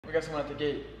We got someone at the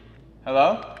gate.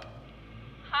 Hello?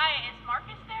 Hi, is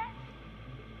Marcus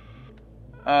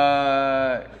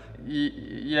there?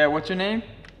 Yeah, what's your name?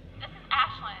 This is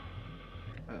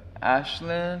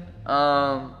Ashlyn. Ashlyn?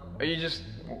 Are you just,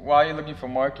 why are you looking for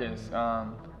Marcus? Yeah,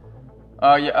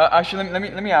 actually, let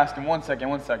me ask him. One second.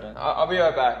 I'll be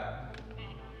right back.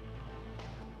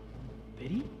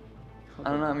 Biddy? I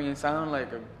don't know, I mean, it sounded like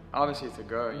obviously it's a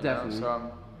girl, you Definitely. know,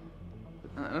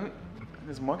 so,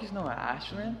 does Marcus know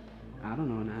Ashlyn? I don't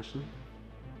know an Ashlyn.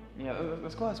 Yeah,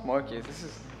 let's go ask Marcus. This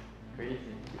is crazy.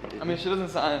 I mean, she doesn't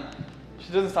sound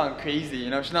crazy,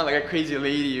 you know? She's not like a crazy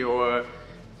lady or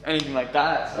anything like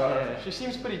that, so yeah. she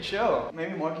seems pretty chill.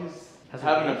 Maybe Marcus Has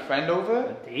having a a date? friend over?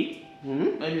 A date?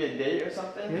 Mm-hmm. Maybe a date or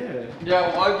something? Yeah.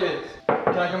 Yeah, Marcus,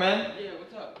 can I come in? Yeah,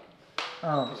 what's up?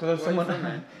 Oh, so there's someone.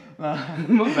 Nah,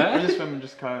 My bad. I'm just filming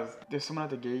just cause. There's someone at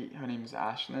the gate. Her name's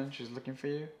Ashlyn. She's looking for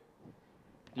you.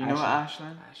 Do you know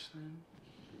Ashlyn? Ashlyn.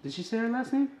 Did she say her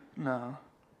last name? No.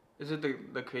 Is it the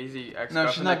crazy ex No,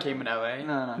 girlfriend she's that not- came in LA?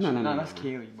 No, that's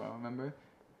Kaylee, bro. Remember?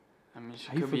 I mean, she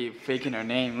could be faking her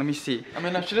name. Let me see. I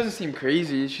mean, she doesn't seem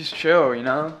crazy. She's chill, you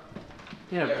know.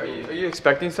 Yeah. Are you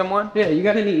expecting someone? Yeah. You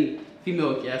got any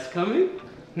female guests coming?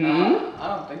 I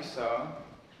don't think so.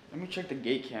 Let me check the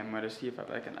gate camera to see if I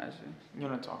recognize her. You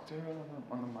wanna talk to her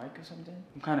on the mic or something?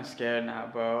 I'm kind of scared now,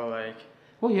 bro. Like.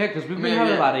 Well, yeah, because we've been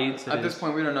having a lot of incidents. At this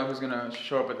point, we don't know who's gonna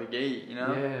show up at the gate, you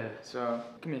know? Yeah. So,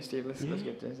 come here, Steve. Let's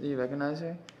get this. Do you recognize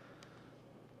her?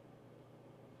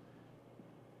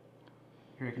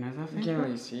 You recognize that You face? can't bro?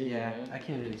 really see. Yeah, right? I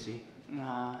can't really see.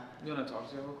 Nah. You wanna talk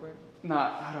to her real quick?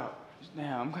 Nah, I don't.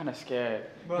 Damn, I'm kind of scared.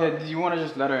 Yeah, do you want to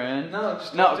just let her in? No,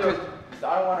 just no, because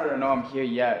I don't want her to know I'm here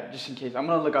yet, just in case. I'm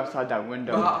gonna look outside that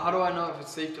window. But how do I know if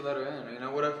it's safe to let her in? You know,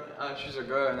 what if she's a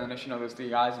girl and then she knows there's 3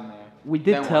 guys in there? We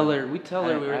did Then tell what? her. We tell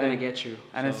her we were gonna get you.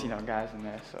 I didn't see no guys in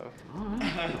there, so.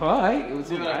 Alright. It was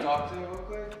You wanna talk to her real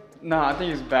quick? No, I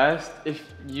think it's best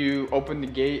if you open the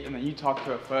gate and then you talk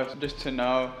to her first, just to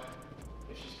know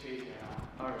if she's crazy or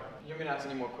not. Alright. You want me to ask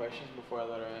any more questions before I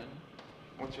let her in?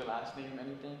 What's your last name?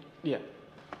 Anything? Yeah.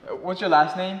 What's your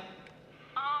last name?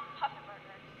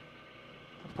 Pufferburger.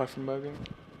 Pufferburger.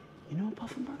 You know a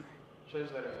Pufferburger? Should I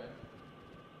just let her in?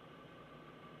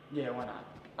 Yeah, why not?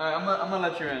 Alright, I'm gonna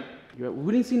let you in.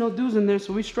 We didn't see no dudes in there,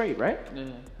 so we straight, right? Yeah.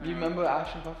 You remember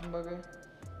Ashlyn Pufferburger?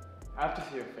 I have to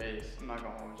see your face. I'm not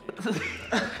gonna hold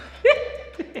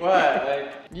you. What?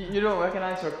 Like, you don't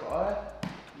recognize her car?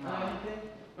 No. Anything?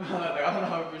 Like, I don't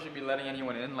know if we should be letting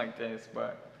anyone in like this,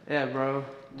 but. Yeah, bro.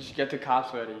 Just get the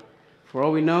cops ready. For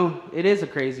all we know, it is a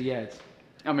crazy ass.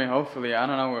 I mean, hopefully. I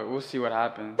don't know. We'll see what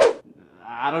happens.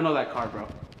 I don't know that car, bro.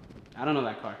 I don't know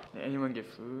that car. Did anyone get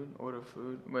food? Order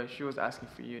food? Wait, she was asking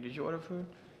for you. Did you order food?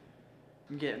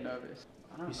 I'm getting nervous.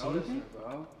 I don't know, anything?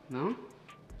 bro. No?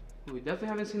 We definitely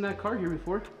haven't seen that car here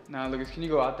before. Nah, Lucas, can you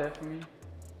go out there for me?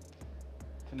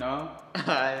 To know?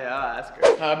 Yeah, I'll ask her.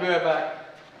 I'll be right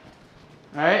back.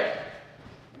 Alright?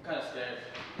 I'm kind of scared.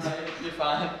 You're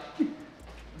fine.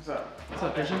 What's up? What's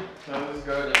up, Christian? So this is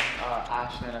good.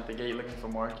 Ashlyn at the gate looking for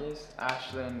Marcus.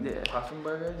 Ashlyn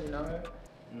Pufferburger, you know her?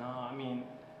 No, I mean,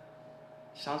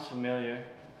 sounds familiar.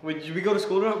 Wait, did we go to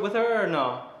school with her or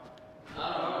no? I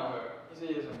don't remember her. He said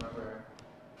he doesn't remember her.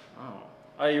 Oh.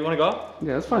 Alright, you wanna go?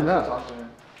 Yeah, let's find out. Talk to her.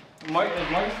 Is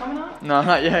Marcus coming out? No,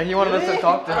 not yet. He wanted us Really? to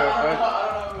talk to her I first. I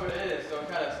don't know who it is, so I'm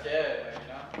kind of scared, like, you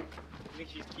know? You think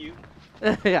she's cute?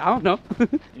 Yeah, I don't know.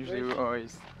 Usually we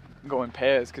always go in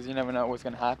pairs because you never know what's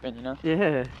going to happen, you know?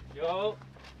 Yeah. Yo.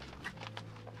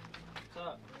 What's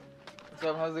up? What's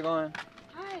up? How's it going?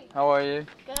 Hi. How are you?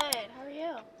 Good. How are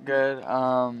you? Good.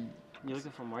 You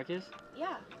looking for Marcus?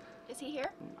 Yeah. Is he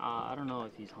here? I don't know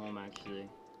if he's home actually.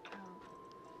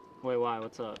 Wait, why?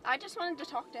 What's up? I just wanted to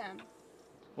talk to him.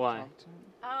 Why?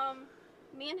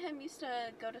 Me and him used to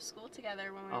go to school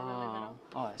together when we were really little.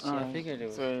 Oh, I see. I figured it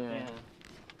was. So, yeah. Yeah.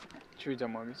 Should we tell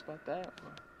Marcus about that?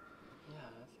 Or? Yeah, I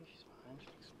think she's fine.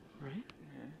 Right?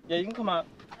 Yeah, you can come out.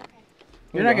 Okay.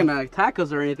 You're not gonna attack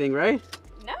us or anything, right?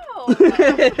 No.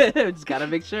 Just gotta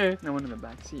make sure. No one in the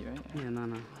back seat, right? Yeah, no.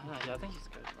 Yeah, I think she's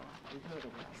good.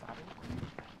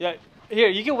 Yeah, here,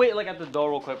 you can wait like at the door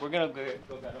real quick. We're gonna go get him.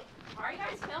 Why are you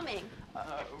guys filming?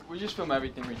 We just film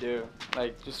everything we do,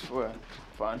 like just for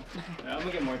fun. Yeah, I'm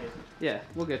gonna get Marcus. Yeah,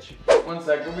 we'll get you. 1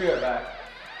 sec, we'll be right back.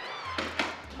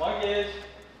 Marcus!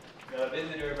 Got a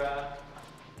visitor, bro.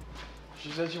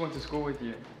 She said she went to school with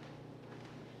you.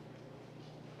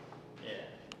 Yeah.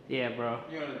 Yeah, bro.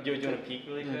 You wanna peek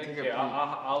really Yeah, quick? take a Here, peek.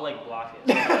 I'll like block it.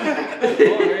 Oh,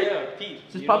 hurry up, peek.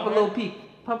 Just You pop a know little her?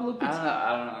 peek. Pop a little peek.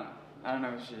 I don't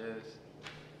know who she is.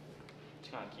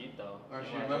 She's kinda cute though. Or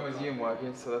she remembers you,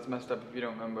 Marcus, so that's messed up if you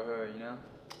don't remember her, you know?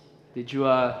 Did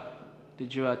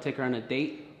Did you take her on a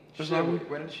date?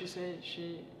 When did she say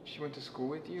she went to school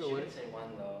with you? She didn't say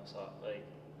when though, so like.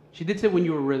 She did say when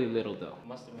you were really little though.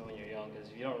 Must have been when you were young, because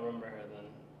if you don't remember her, then.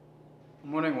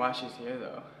 I'm wondering why she's here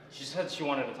though. She said she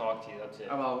wanted to talk to you. That's it.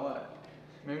 About what?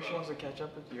 Maybe she wants to catch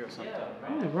up with you or something.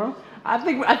 Yeah, bro. I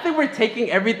think we're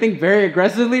taking everything very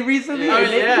aggressively recently.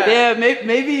 Yeah.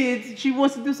 Maybe she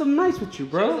wants to do something nice with you,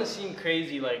 bro. She doesn't seem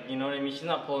crazy, like, you know what I mean? She's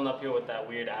not pulling up here with that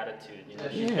weird attitude, you know?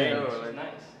 She's she's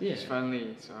nice. Yeah. She's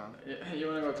friendly, so. You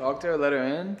wanna go talk to her, let her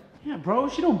in? Yeah, bro,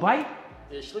 she don't bite.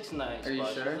 Yeah, she looks nice. Are you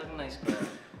sure? She looks like a nice girl.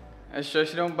 Are you sure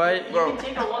she don't bite? You can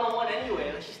take her one-on-one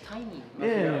anyway, like she's tiny.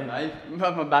 Yeah. I'm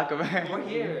on the back of her. We're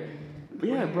here.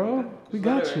 Yeah, bro. We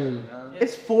got you. Yeah.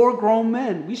 It's 4 grown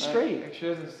men. We straight. She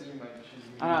doesn't seem like she's.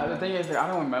 The thing is, like, I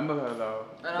don't remember her though.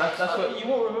 That's what you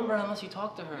won't remember unless you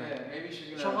talk to her. Yeah, maybe she's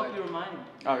gonna. She'll help you remind me.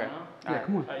 Okay. You know? Yeah,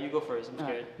 come on. Alright, you go first. I'm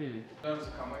scared. Yeah. Does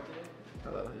it come with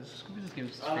you? Just give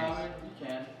us You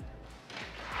can.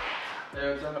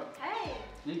 Hey, what's up? Hey,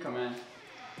 You come in.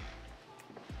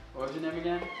 What was your name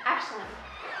again? Ashlyn.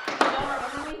 You don't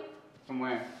remember me? From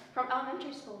where? From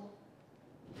elementary school.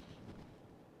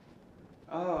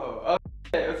 Oh,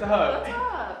 okay. What's up? What's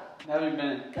up? How have you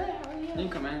been? Good, how are You you? can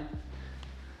come in.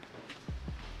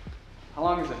 How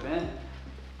long has it been?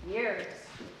 Years.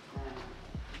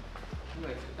 You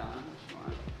like sit down if you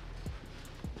want.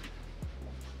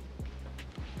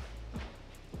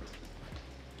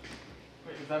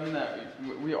 Wait, does that mean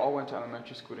that we all went to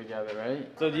elementary school together, right?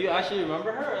 So do you actually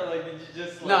remember her, or like did you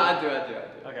just like... No, I do.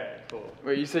 Okay, cool.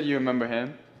 Wait, you said you remember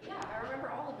him? Yeah, I remember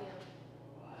all of you.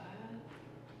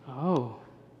 Oh.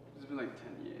 It's been like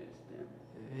 10 years,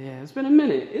 damn. Yeah, it's been a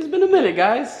minute. It's been a minute,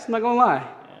 guys. Not gonna lie.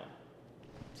 Yeah.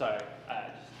 Sorry,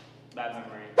 just bad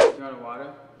memory. You want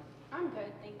water? I'm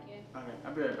good, thank you. Okay,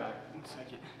 I'll be right back. 1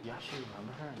 second. You actually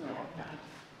remember her? No,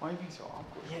 why are you being so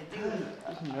awkward? Yeah, dude.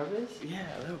 Are you nervous?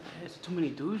 Yeah, a little bit. It's too many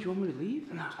dudes. You want me to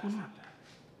leave? No, What's going on?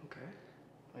 Okay.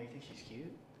 Oh, you think she's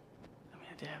cute? I mean,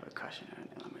 I did have a crush on her in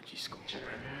elementary school.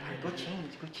 Go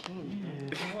change. Go change.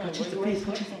 Yeah. Come on, Go change the what are you face,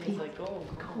 go change the questioning? face. It's like, go.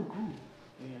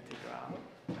 We gotta take her out.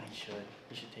 I should.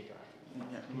 You should take her out.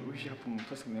 Yeah, we should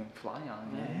put something fly on.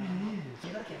 Yeah.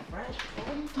 You gotta get fresh. What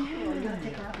are you talking about? You gotta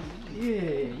take her out.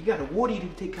 Yeah, you got a Woody to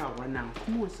take out right now.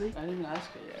 Come on, see? I didn't even ask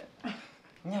her yet.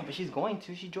 Yeah, but she's going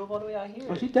to. She drove all the way out here.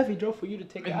 Oh, she definitely drove for you to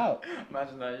take her out.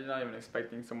 Imagine that, you're not even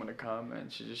expecting someone to come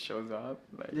and she just shows up.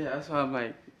 Like, yeah, that's why I'm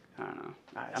like, I don't know.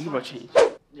 Alright, I'm gonna go change.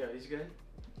 Yeah, he's good?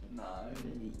 Nah.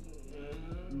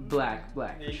 Black.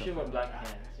 Yeah, you for should sure. wear black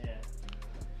pants, yeah.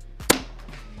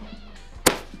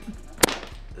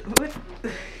 What?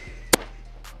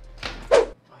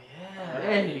 Oh, yeah.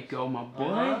 There you go, my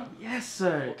boy. Yes,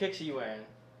 sir. What kicks are you wearing?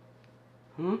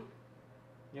 Huh?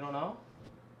 You don't know?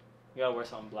 You gotta wear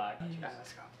something black. Yeah,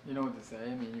 let's go. You know what to say?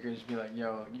 I mean, you can just be like,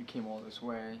 yo, you came all this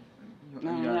way. No,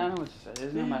 I no. know what to say. This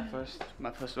is not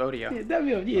my first rodeo.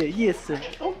 Yeah, yes, sir.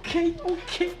 Okay.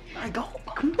 I go.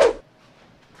 Come on.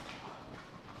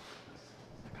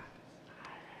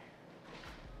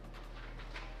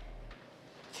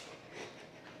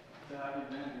 So how have you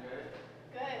been? Good?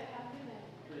 Good, how have you been?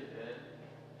 Pretty good.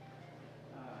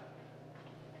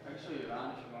 I can show you around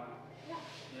if you want. Yeah.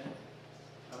 Yeah?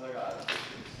 I've got other pictures.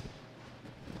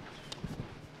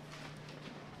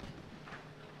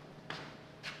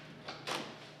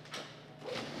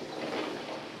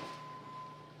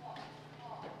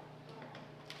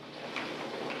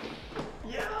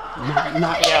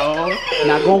 Not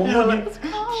gonna hold you.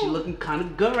 She looking kind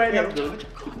of good right now.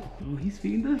 Oh, he's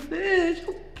feeding the fish.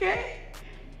 Okay.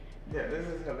 Yeah, this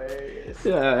is hilarious.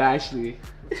 Yeah, actually.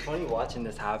 It's funny watching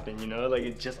this happen, you know? Like,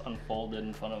 it just unfolded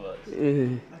in front of us. Yeah.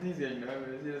 I think he's getting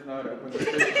nervous. He doesn't know how to open the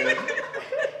fish.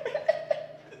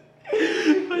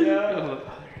 Yeah.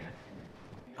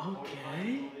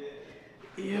 Okay.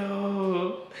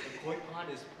 Yo. The koi pond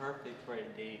is perfect for a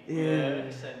date. Yeah.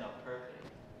 It's setting up perfect.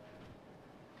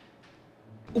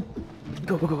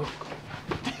 Go.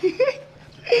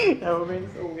 That would make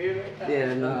so weird.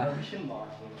 Yeah, nah. We should mark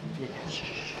him.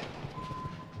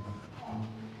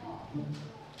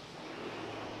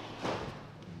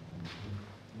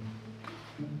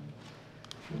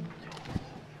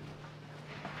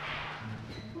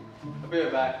 I'll be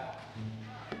right back.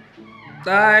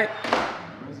 Alright.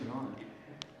 Where's he going?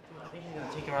 I think he's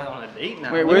gonna take her out on a date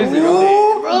now. Wait, where is he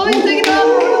going? Bro, he's taking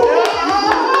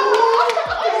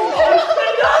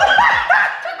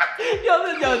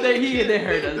They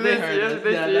heard us.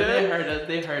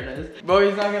 They heard us. Bro,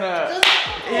 he's not gonna.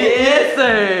 Yes,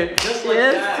 sir. Just like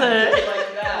Yes, that. sir. Just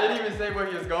like that. He didn't even say where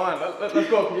he was going. Let's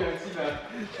go up here and see that.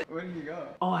 Where did he go?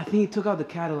 Oh, I think he took out the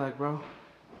Cadillac, bro.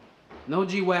 No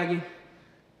G-Wagon.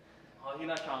 Oh Oh, he's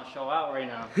not trying to show out right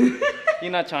now.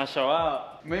 He's not trying to show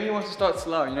out. Maybe he wants to start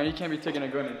slow. You know, you can't be taking a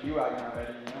gun in a G-Wagon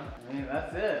already, you know? I mean,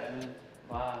 that's it. I mean,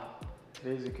 Wow.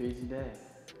 today's a crazy day.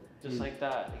 Just like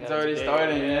that. It's already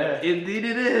starting, yeah. Indeed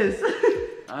it is.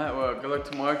 Alright, well, good luck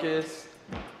to Marcus.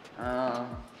 Yeah,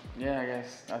 I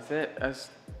guess that's it. That's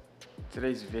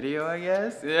today's video, I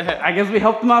guess. Yeah. I guess we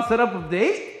helped him out set up a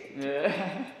date.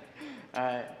 Yeah.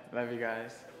 Alright, love you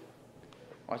guys.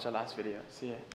 Watch our last video. See ya.